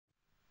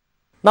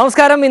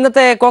നമസ്കാരം.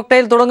 ഇന്നത്തെ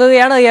കോക്ടെയിൽ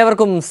തുടങ്ങുകയാണ്.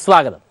 ഏവർക്കും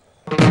സ്വാഗതം.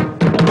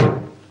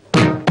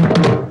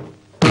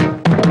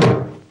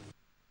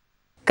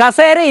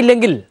 കസേര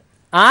ഇല്ലെങ്കിൽ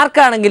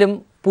ആർക്കാണെങ്കിലും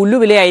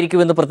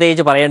പുല്ലുവിലയായിരിക്കുമെന്ന്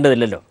പ്രത്യേകിച്ച്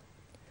പറയേണ്ടതില്ലല്ലോ.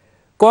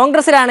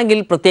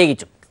 കോൺഗ്രസിലാണെങ്കിൽ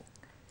പ്രത്യേകിച്ചും.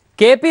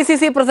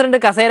 KPCC പ്രസിഡന്റ്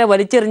കസേര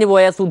വലിച്ചെറിഞ്ഞു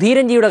പോയ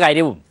സുധീരൻജിയുടെ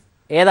കാര്യവും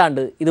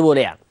ഏതാണ്ട്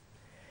ഇതുപോലെയാണ്.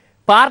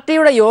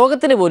 പാർട്ടിയുടെ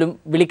യോഗത്തിന് പോലും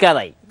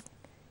വിളിക്കാതായി.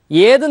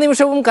 ഏതു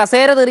നിമിഷവും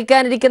കസേര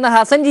തെറിക്കാനിരിക്കുന്ന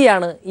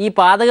ഹസൻജിയാണ് ഈ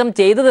പാതകം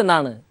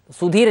ചെയ്തതെന്നാണ്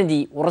സുധീരൻജി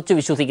ഉറച്ചു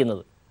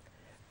വിശ്വസിക്കുന്നത്.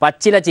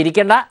 പച്ചില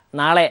ചിരിക്കേണ്ട,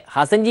 നാളെ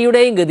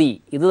ഹസൻജിയുടെയും ഗതി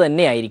ഇത്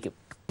തന്നെയായിരിക്കും.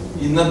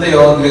 ഇന്നത്തെ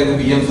യോഗത്തിലേക്ക്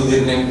PM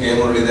സുധീരനെയും K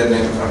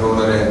മുരളീധരനെയും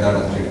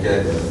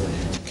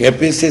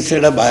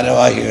KPCCയുടെ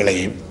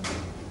ഭാരവാഹികളെയും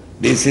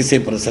DCC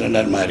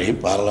പ്രസിഡന്റുമാരെയും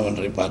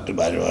parliamentary party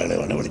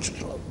ഭാരവാഹികളെയുമാണ്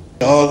വിളിച്ചിട്ടുള്ളത്.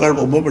 യോഗങ്ങൾ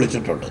മുമ്പ്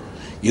വിളിച്ചിട്ടുണ്ട്.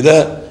 ഇത്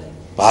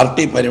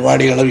പാർട്ടി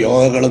പരിപാടികളും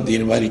യോഗങ്ങളും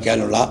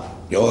തീരുമാനിക്കാനുള്ള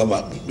യോഗ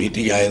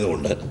മീറ്റിംഗ്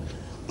ആയതുകൊണ്ട്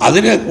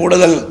അതിന്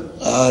കൂടുതൽ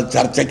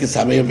ചർച്ചയ്ക്ക്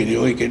സമയം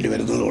വിനിയോഗിക്കേണ്ടി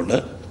വരുന്നതുകൊണ്ട്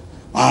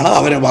ആണ്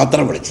അവരെ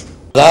മാത്രം വിളിച്ചത്.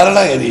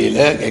 സാധാരണഗതിയിൽ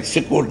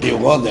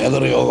എക്സിക്യൂട്ടീവോ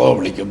നേതൃയോഗമോ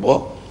വിളിക്കുമ്പോൾ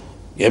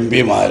MP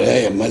മാർ,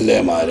 MLA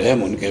മാർ,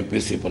 മുൻ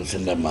KPCC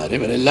പ്രസിഡന്റുമാർ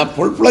ഇവരെല്ലാം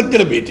ഫുൾ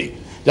ഫ്ലെഡ്ജഡ് മീറ്റിംഗ്,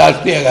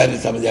 രാഷ്ട്രീയ കാര്യ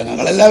സമിതി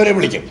അംഗങ്ങൾ എല്ലാവരെയും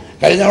വിളിക്കും.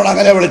 കഴിഞ്ഞ തവണ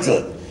അങ്ങനെ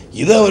വിളിച്ചത്.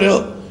 ഇത്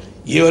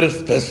ഈ ഒരു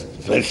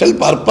സ്പെഷ്യൽ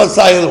പർപ്പസ്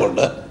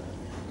ആയതുകൊണ്ട്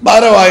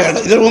ഭാരവാഹികൾ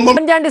ഇതിനു മുമ്പ്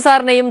ഉമ്മൻചാണ്ടി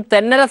സാറിനെയും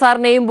തെന്നല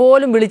സാറിനെയും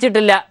പോലും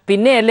വിളിച്ചിട്ടില്ല.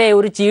 പിന്നെയല്ലേ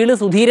ഒരു ചീള്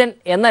സുധീരൻ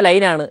എന്ന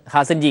ലൈനാണ്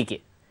ഹസൻജിക്ക്.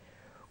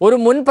 ഒരു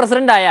മുൻ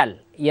പ്രസിഡന്റ് ആയാൽ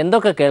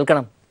എന്തൊക്കെ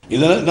കേൾക്കണം.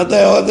 ഇന്നത്തെ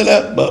യോഗത്തിൽ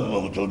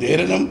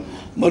സുധീരനും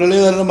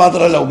മുരളീധരനും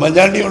മാത്രമല്ല,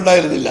 ഉമ്മൻചാണ്ടി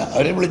ഉണ്ടായിരുന്നില്ല,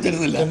 അവരെ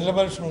വിളിച്ചിരുന്നില്ല.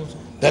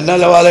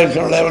 തെന്നല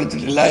ബാലകൃഷ്ണനെ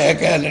വിളിച്ചിട്ടില്ല,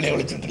 AK ആന്റണിയെ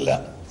വിളിച്ചിട്ടില്ല.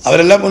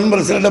 അവരെല്ലാം മുൻ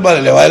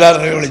പ്രസിഡന്റുമാരല്ലേ,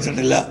 വയലാറിനെ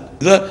വിളിച്ചിട്ടില്ല.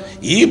 ഇത്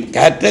ഈ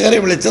കാറ്റഗറി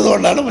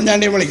വിളിച്ചതുകൊണ്ടാണ്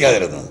ഉമ്മൻചാണ്ടിയെ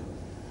വിളിക്കാതിരുന്നത്.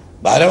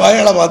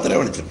 ഭാരവാഹികളെ മാത്രമേ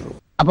വിളിച്ചിട്ടുള്ളൂ.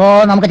 അപ്പോ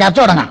നമുക്ക് ചർച്ച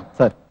തുടങ്ങാം.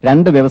 സർ,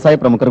 2 വ്യവസായ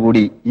പ്രമുഖർ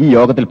കൂടി ഈ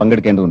യോഗത്തിൽ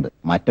പങ്കെടുക്കേണ്ടതുണ്ട്.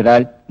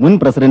 മറ്റൊരാൾ മുൻ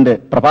പ്രസിഡന്റ്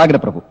പ്രഭാകര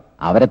പ്രഭു.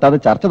 അവരെത്താതെ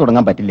ചർച്ച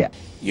തുടങ്ങാൻ പറ്റില്ല.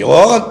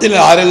 യോഗത്തിൽ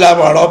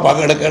ആരെല്ലാമാണോ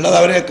പങ്കെടുക്കേണ്ടത്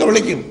അവരെയൊക്കെ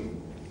വിളിക്കും.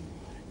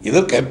 ഇത്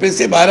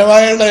KPCC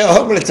ഭാരവാഹികളുടെ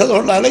യോഗം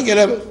വിളിച്ചതുകൊണ്ടാണ്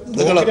ഇങ്ങനെ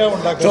നിങ്ങൾ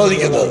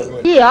ചോദിക്കുന്നത്.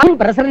 ഈ മുൻ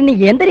പ്രസിഡന്റിന്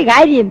എന്തൊരു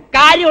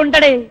കാര്യം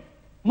ഉണ്ടടേ.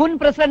 മുൻ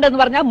പ്രസിഡന്റ് എന്ന്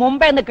പറഞ്ഞാൽ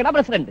മുമ്പേ നിൽക്കണ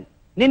പ്രസിഡന്റ്.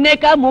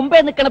 നിന്നേക്കാൾ മുമ്പേ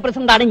നിൽക്കണ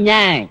പ്രസിഡന്റ് ആണ്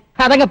ഞാൻ.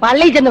 അതങ്ങ്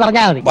പള്ളിയിൽ ചെന്ന്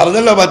പറഞ്ഞാൽ മതി.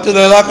 പറഞ്ഞല്ലോ മറ്റു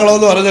നേതാക്കളോ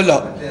എന്ന് പറഞ്ഞല്ലോ.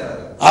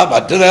 ആ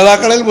മറ്റു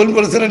നേതാക്കളിൽ മുൻ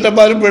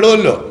പ്രസിഡന്റുമാരും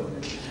പെടുമല്ലോ.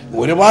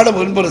 ഒരുപാട്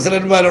മുൻ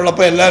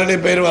പ്രസിഡന്റുമാരുള്ളപ്പോൾ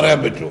എല്ലാവരുടെയും പേര് പറയാൻ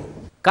പറ്റുമോ?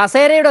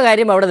 കസേരയുടെ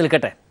കാര്യം അവിടെ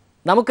നിൽക്കട്ടെ.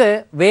 നമുക്ക്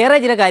വേറെ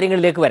ചില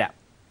കാര്യങ്ങളിലേക്ക് വരാം.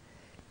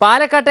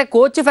 പാലക്കാട്ടെ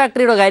കോച്ച്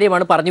ഫാക്ടറിയുടെ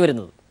കാര്യമാണ് പറഞ്ഞു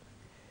വരുന്നത്.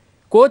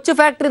 കോച്ച്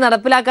ഫാക്ടറി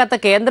നടപ്പിലാക്കാത്ത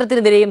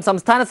കേന്ദ്രത്തിനെതിരെയും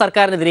സംസ്ഥാന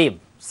സർക്കാരിനെതിരെയും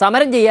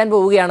സമരം ചെയ്യാൻ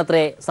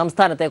പോവുകയാണത്രേ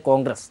സംസ്ഥാനത്തെ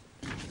കോൺഗ്രസ്.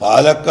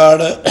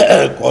 പാലക്കാട്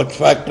കോച്ച്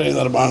ഫാക്ടറി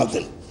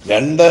നിർമ്മാണത്തിൽ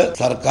 2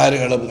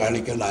 സർക്കാരുകളും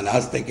കാണിക്കുന്ന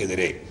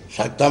അനാസ്ഥയ്ക്കെതിരെ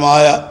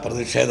ശക്തമായ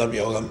പ്രതിഷേധം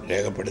യോഗം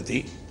രേഖപ്പെടുത്തി.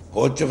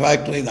 കോച്ച്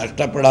ഫാക്ടറി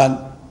നഷ്ടപ്പെടാൻ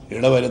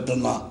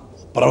ഇടവരുത്തുന്ന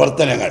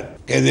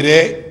പ്രവർത്തനങ്ങൾക്കെതിരെ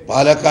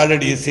പാലക്കാട്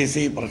DCC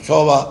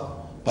പ്രക്ഷോഭ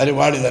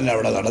പരിപാടി തന്നെ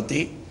അവിടെ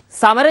നടത്തി.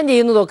 സമരം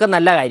ചെയ്യുന്നതൊക്കെ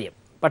നല്ല കാര്യം.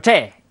 പക്ഷേ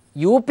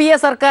UPA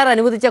സർക്കാർ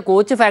അനുവദിച്ച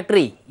കോച്ച്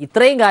ഫാക്ടറി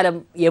ഇത്രയും കാലം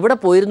എവിടെ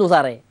പോയിരുന്നു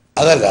സാറേ?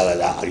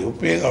 അതല്ല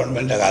UPA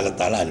ഗവൺമെൻറ്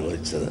കാലത്താണ്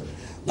അനുവദിച്ചത്.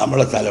 നമ്മൾ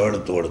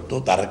സ്ഥലമെടുത്തു കൊടുത്തു,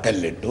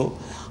 തറക്കല്ലിട്ടു.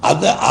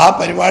 ആ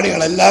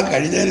പരിപാടികളെല്ലാം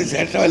കഴിഞ്ഞതിന്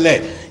ശേഷമല്ലേ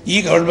ഈ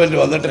ഗവൺമെൻറ്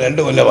വന്നിട്ട്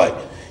 2 കൊല്ലമായി.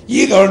 ഈ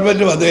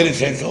ഗവൺമെൻറ് വന്നതിന്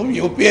ശേഷവും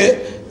UPA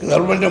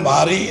ഗവൺമെൻറ്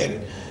മാറി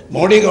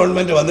മോഡി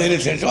ഗവൺമെൻറ് വന്നതിന്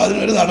ശേഷം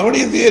അതിനൊരു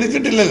നടപടിയും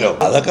സ്വീകരിച്ചിട്ടില്ലല്ലോ.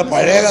 അതൊക്കെ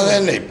പഴയ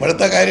കഥയല്ലേ,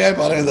 ഇപ്പോഴത്തെ കാര്യമായി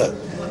പറയുന്നത്.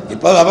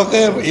 ഇപ്പം നമുക്ക്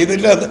ഇത്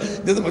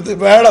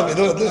വേണം,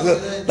 ഇത്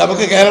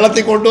നമുക്ക്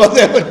കേരളത്തിൽ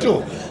കൊണ്ടുവന്നേ പറ്റൂ.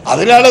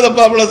 അതിനാണ്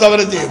നമ്മൾ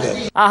സമരം ചെയ്യുന്നത്.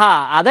 ആഹാ,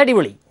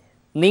 അതടിപൊളി.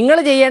 നിങ്ങൾ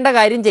ചെയ്യേണ്ട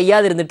കാര്യം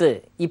ചെയ്യാതിരുന്നിട്ട്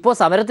ഇപ്പോൾ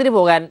സമരത്തിന്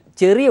പോകാൻ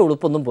ചെറിയ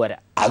ഉളുപ്പൊന്നും പോരാ.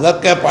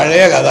 അതൊക്കെ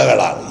പഴയ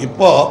കഥകളാണ്.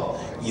 ഇപ്പോൾ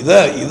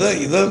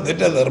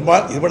ഇതിൻ്റെ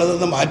ഇവിടെ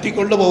നിന്ന്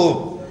മാറ്റിക്കൊണ്ടു പോകും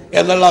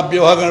എന്നുള്ള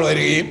അഭ്യൂഹങ്ങൾ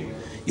വരികയും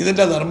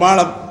ഇതിൻ്റെ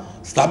നിർമ്മാണം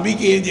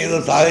സ്തംഭിക്കുകയും ചെയ്ത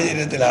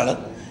സാഹചര്യത്തിലാണ്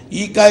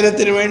ഈ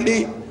കാര്യത്തിന് വേണ്ടി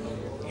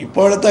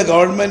ഇപ്പോഴത്തെ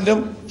ഗവൺമെൻറ്റും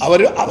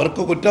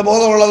അവർക്ക്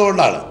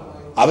കുറ്റബോധമുള്ളതുകൊണ്ടാണ്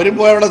അവരും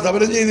പോയി അവിടെ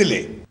സമരം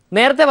ചെയ്തില്ലേ.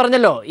 നേരത്തെ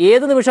പറഞ്ഞല്ലോ,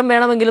 ഏത് നിമിഷം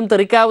വേണമെങ്കിലും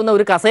തെറിക്കാവുന്ന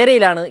ഒരു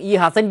കസേരയിലാണ് ഈ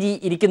ഹസൻജി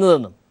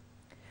ഇരിക്കുന്നതെന്നും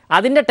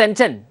അതിൻ്റെ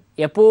ടെൻഷൻ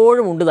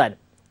എപ്പോഴും ഉണ്ട് താനും.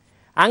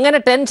 അങ്ങനെ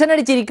ടെൻഷൻ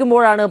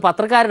അടിച്ചിരിക്കുമ്പോഴാണ്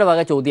പത്രക്കാരുടെ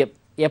വക ചോദ്യം,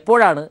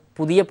 എപ്പോഴാണ്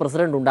പുതിയ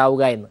പ്രസിഡന്റ്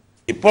ഉണ്ടാവുക എന്ന്.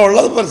 ഇപ്പോൾ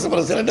ഉള്ളത്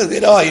പ്രസിഡന്റ്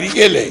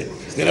സ്ഥിരമായിട്ടിരിക്കുകയല്ലേ.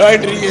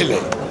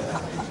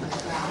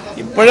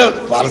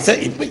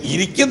 ഇപ്പം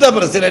ഇരിക്കുന്ന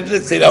പ്രസിഡന്റ്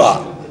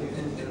സ്ഥിരമാണ്,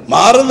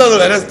 മാറുന്നത്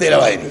വരെ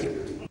സ്ഥിരമായിരിക്കും.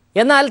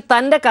 എന്നാൽ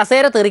തൻ്റെ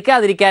കസേര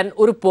തെറിക്കാതിരിക്കാൻ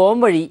ഒരു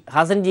പോംവഴി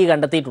ഹസൻജി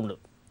കണ്ടെത്തിയിട്ടുണ്ട്.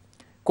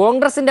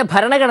 കോൺഗ്രസിൻ്റെ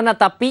ഭരണഘടന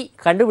തപ്പി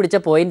കണ്ടുപിടിച്ച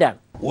പോയിന്റാണ്.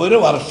 ഒരു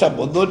വർഷം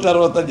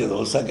 365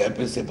 ദിവസം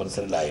KPCC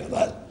പ്രസിഡന്റ്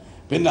ആയിരുന്നാൽ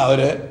പിന്നെ അവർ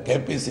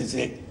KPCC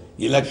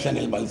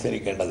ഇലക്ഷനിൽ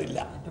മത്സരിക്കേണ്ടതില്ല.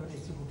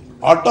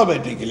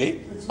 ഓട്ടോമാറ്റിക്കലി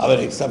അവർ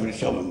എക്സ്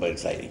ഒഫീഷ്യോ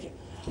മെമ്പേഴ്സ് ആയിരിക്കും.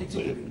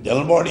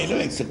 ജനറൽ ബോഡിയിലും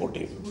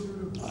എക്സിക്യൂട്ടീവും.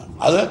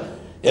 അത്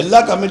എല്ലാ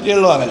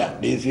കമ്മിറ്റികളിലും അങ്ങനെയാണ്.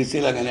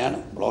 DCCയിൽ അങ്ങനെയാണ്,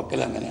 ബ്ലോക്കിൽ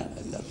അങ്ങനെയാണ്.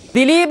 എല്ലാം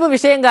ദിലീപ്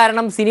വിഷയം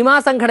കാരണം സിനിമാ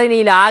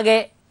സംഘടനയിലാകെ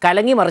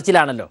കലങ്ങി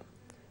മറിച്ചിലാണല്ലോ.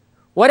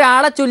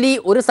 ഒരാളെ ചൊല്ലി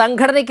ഒരു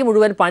സംഘടനയ്ക്ക്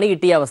മുഴുവൻ പണി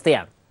കിട്ടിയ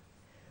അവസ്ഥയാണ്.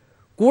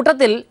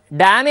 കൂട്ടത്തിൽ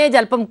ഡാമേജ്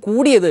അല്പം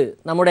കൂടിയത്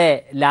നമ്മുടെ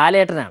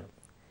ലാലേട്ടനാണ്.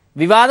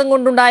 വിവാദം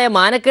കൊണ്ടുണ്ടായ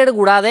മാനക്കേട്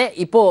കൂടാതെ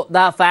ഇപ്പോൾ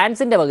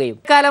ഫാൻസിൻ്റെ വകയും.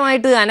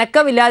 കാലമായിട്ട്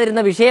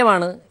അനക്കമില്ലാതിരുന്ന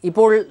വിഷയമാണ്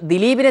ഇപ്പോൾ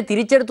ദിലീപിനെ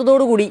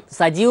തിരിച്ചെടുത്തതോടുകൂടി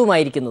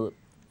സജീവമായിരിക്കുന്നത്.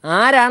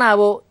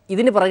 ആരാണാവോ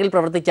ഇതിന് പിറകിൽ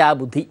പ്രവർത്തിച്ച ആ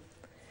ബുദ്ധി?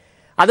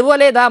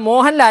 അതുപോലെ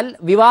മോഹൻലാൽ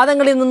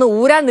വിവാദങ്ങളിൽ നിന്ന്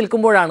ഊരാൻ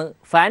നിൽക്കുമ്പോഴാണ്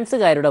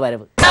ഫാൻസുകാരുടെ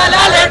വരവ്.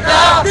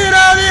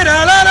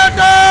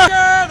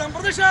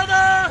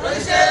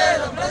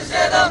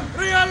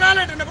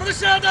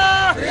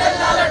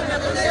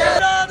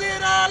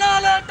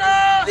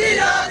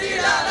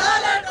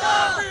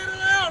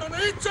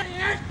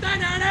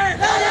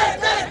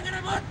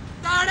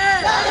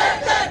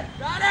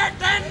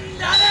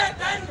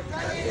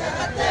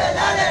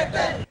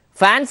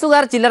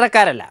 ഫാൻസുകാർ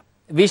ചില്ലറക്കാരല്ല,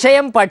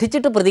 വിഷയം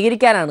പഠിച്ചിട്ട്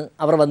പ്രതികരിക്കാനാണ്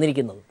അവർ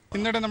വന്നിരിക്കുന്നത്.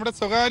 ഇന്നലെ നമ്മുടെ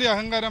സ്വകാര്യ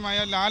അഹങ്കാരമായ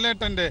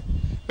ലാലേട്ടൻ്റെ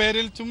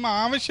പേരിൽ ചുമ്മാ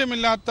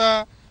ആവശ്യമില്ലാത്ത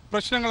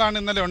പ്രശ്നങ്ങളാണ്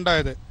ഇന്നലെ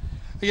ഉണ്ടായത്.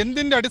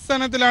 എന്തിൻ്റെ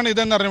അടിസ്ഥാനത്തിലാണ്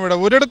ഇതെന്ന് അറിഞ്ഞൂടെ?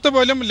 ഒരിടത്ത്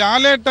പോലും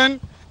ലാലേട്ടൻ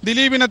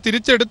ദിലീപിനെ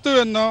തിരിച്ചെടുത്തു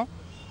എന്നോ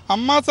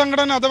അമ്മ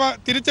സംഘടന അഥവാ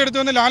തിരിച്ചെടുത്തു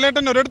എന്ന്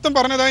ലാലേട്ടൻ ഒരിടത്തും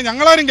പറഞ്ഞതായി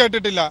ഞങ്ങളാരും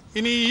കേട്ടിട്ടില്ല.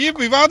 ഇനി ഈ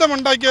വിവാദം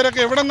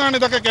ഉണ്ടാക്കിയവരൊക്കെ എവിടെ നിന്നാണ്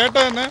ഇതൊക്കെ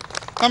കേട്ടതെന്ന്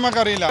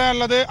നമുക്കറിയില്ല.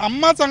 അല്ലാതെ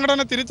അമ്മ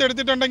സംഘടന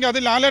തിരിച്ചെടുത്തിട്ടുണ്ടെങ്കിൽ അത്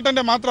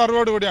ലാലേട്ടൻ്റെ മാത്രം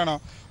അറിവോടുകൂടിയാണോ?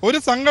 ഒരു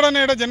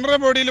സംഘടനയുടെ ജനറൽ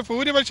ബോഡിയിൽ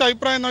ഭൂരിപക്ഷ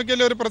അഭിപ്രായം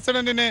നോക്കിയാലേ ഒരു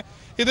പ്രസിഡന്റിന്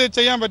ഇത്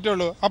ചെയ്യാൻ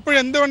പറ്റുള്ളൂ.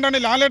 അപ്പോഴെന്തുകൊണ്ടാണ്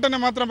ലാലേട്ടനെ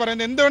മാത്രം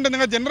പറയുന്നത്? എന്തുകൊണ്ട്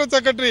നിങ്ങൾ ജനറൽ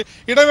സെക്രട്ടറി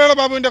ഇടവേള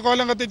ബാബുവിൻ്റെ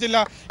കോലം കത്തിച്ചില്ല?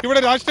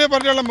 ഇവിടെ രാഷ്ട്രീയ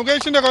പാർട്ടിയുള്ള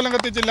മുകേഷിൻ്റെ കോലം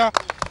കത്തിച്ചില്ല,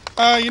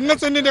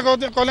 ഇന്നസെന്റിൻ്റെ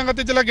കോലം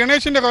കത്തിച്ചില്ല,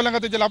 ഗണേഷിൻ്റെ കോലം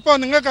കത്തിച്ചില്ല. അപ്പോൾ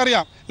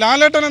നിങ്ങൾക്കറിയാം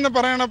ലാലേട്ടൻ എന്ന്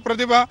പറയുന്ന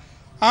പ്രതിഭ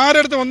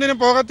ആരടുത്ത് ഒന്നിനും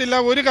പോകത്തില്ല,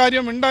 ഒരു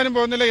കാര്യം മിണ്ടാനും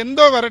പോകുന്നില്ല,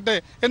 എന്തോ വരട്ടെ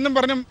എന്നും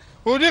പറഞ്ഞും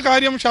ഒരു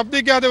കാര്യം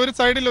ശബ്ദിക്കാതെ ഒരു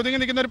സൈഡിൽ ഒതുങ്ങി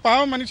നിൽക്കുന്ന ഒരു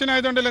പാവം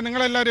മനുഷ്യനായതുകൊണ്ടല്ലേ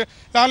നിങ്ങളെല്ലാവരും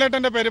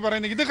ലാലേട്ടൻ്റെ പേര്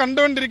പറയുന്നത്. ഇത്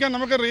കണ്ടുകൊണ്ടിരിക്കാൻ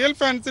നമുക്ക് റിയൽ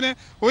ഫാൻസിന്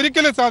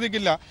ഒരിക്കലും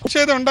സാധിക്കില്ല.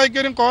 പ്രതിഷേധം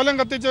ഉണ്ടാക്കിയവരും കോലം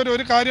കത്തിച്ചവരും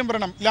ഒരു കാര്യം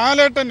പറയണം,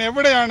 ലാലേട്ടൻ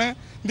എവിടെയാണ്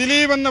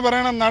ദിലീപ് എന്ന്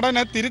പറയുന്ന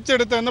നടനെ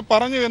തിരിച്ചെടുത്തതെന്ന്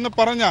പറഞ്ഞു എന്ന്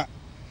പറഞ്ഞാൽ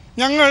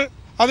ഞങ്ങൾ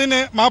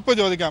അതിന് മാപ്പ്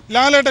ചോദിക്കാം.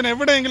 ലാലേട്ടൻ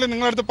എവിടെയെങ്കിലും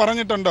നിങ്ങളടുത്ത്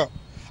പറഞ്ഞിട്ടുണ്ടോ?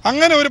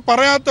 അങ്ങനെ ഒരു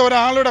പറയാത്ത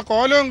ഒരാളുടെ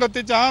കോലവും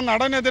കത്തിച്ച് ആ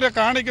നടനെതിരെ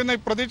കാണിക്കുന്ന ഈ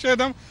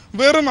പ്രതിഷേധം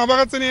വെറും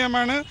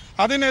അപഹസനീയമാണ്.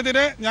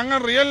 അതിനെതിരെ ഞങ്ങൾ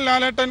റിയൽ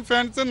ലാലേട്ടൻ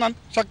ഫാൻസ്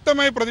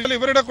ശക്തമായി പ്രതിഷേധിക്കും.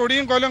 ഇവരുടെ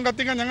കൊടിയും കോലവും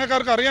കത്തിക്കാൻ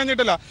ഞങ്ങൾക്കാർക്ക്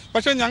അറിയാഞ്ഞിട്ടില്ല.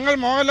 പക്ഷേ ഞങ്ങൾ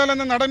മോഹൻലാൽ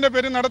എന്ന നടൻ്റെ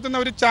പേര് നടത്തുന്ന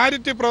ഒരു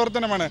ചാരിറ്റി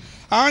പ്രവർത്തനമാണ്.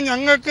 ആ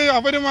ഞങ്ങൾക്ക്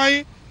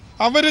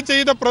അവർ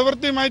ചെയ്ത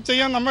പ്രവൃത്തിയുമായി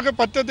ചെയ്യാൻ നമുക്ക്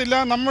പറ്റത്തില്ല.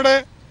 നമ്മുടെ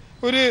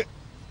ഒരു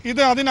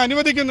ഇത്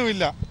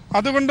അതിനനുവദിക്കുന്നുമില്ല.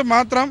 അതുകൊണ്ട്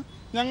മാത്രം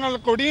ഞങ്ങൾ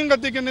കൊടിയും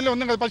കത്തിക്കുന്നില്ല,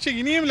 ഒന്നും. പക്ഷേ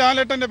ഇനിയും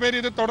ലാലേട്ടൻ്റെ പേര്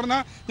ഇത്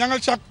തുടർന്നാൽ ഞങ്ങൾ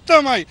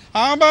ശക്തമായി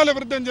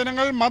ആബാലവൃദ്ധം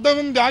ജനങ്ങൾ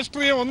മതവും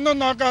രാഷ്ട്രീയവും ഒന്നും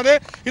നോക്കാതെ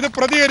ഇത്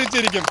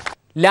പ്രതികരിച്ചിരിക്കും.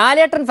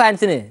 ലാലേട്ടൻ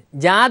ഫാൻസിന്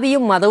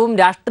ജാതിയും മതവും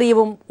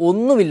രാഷ്ട്രീയവും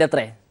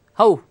ഒന്നുമില്ലത്രേ.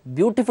 How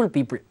beautiful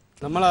people.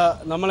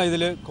 നമ്മളെ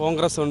ഇതിൽ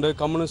കോൺഗ്രസ് ഉണ്ട്,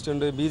 കമ്മ്യൂണിസ്റ്റ്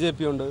ഉണ്ട്,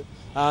 BJP ഉണ്ട്,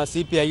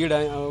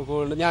 CPIയുടെ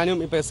ഉണ്ട്. ഞാനും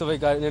ഇപ്പോൾ SFI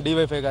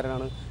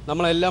DYFIക്കാരനാണ്.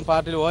 നമ്മളെല്ലാം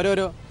പാർട്ടിയിൽ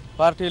ഓരോരോ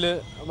പാർട്ടിയിൽ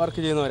വർക്ക്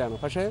ചെയ്യുന്നവരാണ്.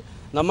 പക്ഷേ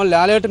നമ്മൾ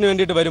ലാലേട്ടന്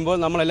വേണ്ടിയിട്ട് വരുമ്പോൾ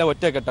നമ്മളെല്ലാം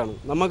ഒറ്റക്കെട്ടാണ്.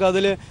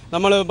 നമുക്കതിൽ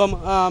നമ്മളിപ്പം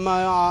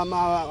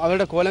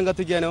അവരുടെ കോലം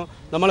കത്തിക്കാനോ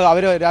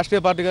അവർ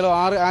രാഷ്ട്രീയ പാർട്ടികളോ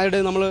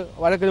ആരുടെയും നമ്മൾ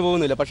വഴക്കിന്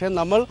പോകുന്നില്ല. പക്ഷേ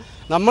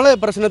നമ്മളെ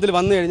പ്രശ്നത്തിൽ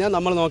വന്നു കഴിഞ്ഞാൽ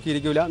നമ്മൾ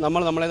നോക്കിയിരിക്കില്ല.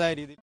 നമ്മളേതായ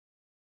രീതിയിൽ